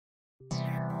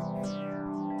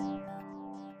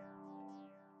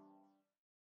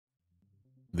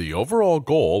The overall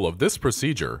goal of this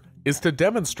procedure is to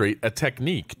demonstrate a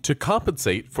technique to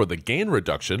compensate for the gain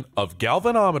reduction of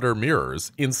galvanometer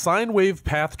mirrors in sine wave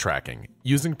path tracking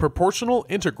using proportional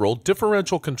integral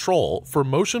differential control for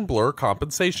motion blur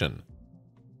compensation.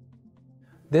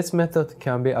 This method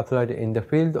can be applied in the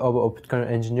field of optical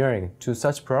engineering to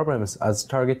such problems as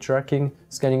target tracking,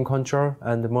 scanning control,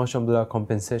 and motion blur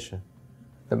compensation.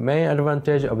 The main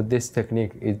advantage of this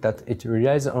technique is that it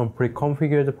relies on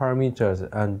pre-configured parameters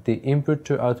and the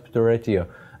input-to-output ratio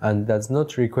and does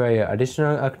not require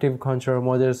additional active control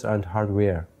modules and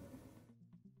hardware.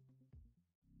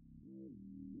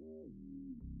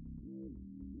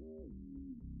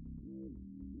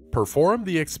 Perform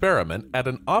the experiment at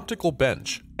an optical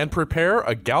bench and prepare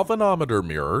a galvanometer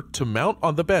mirror to mount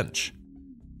on the bench.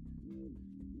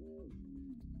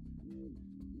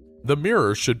 The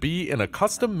mirror should be in a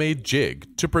custom-made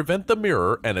jig to prevent the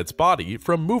mirror and its body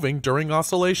from moving during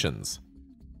oscillations.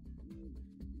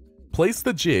 Place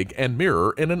the jig and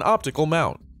mirror in an optical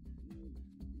mount.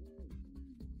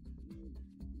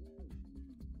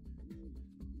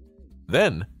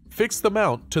 Then, fix the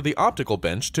mount to the optical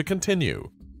bench to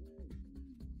continue.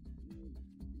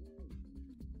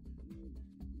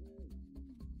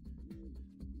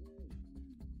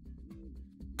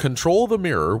 Control the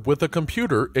mirror with a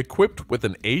computer equipped with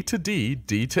an A to D,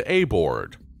 D to A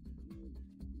board.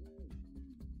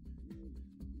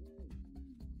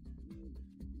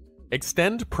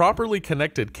 Extend properly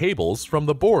connected cables from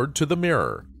the board to the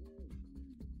mirror.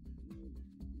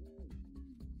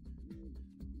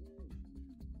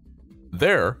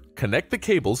 There, connect the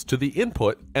cables to the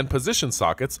input and position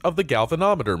sockets of the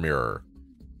galvanometer mirror.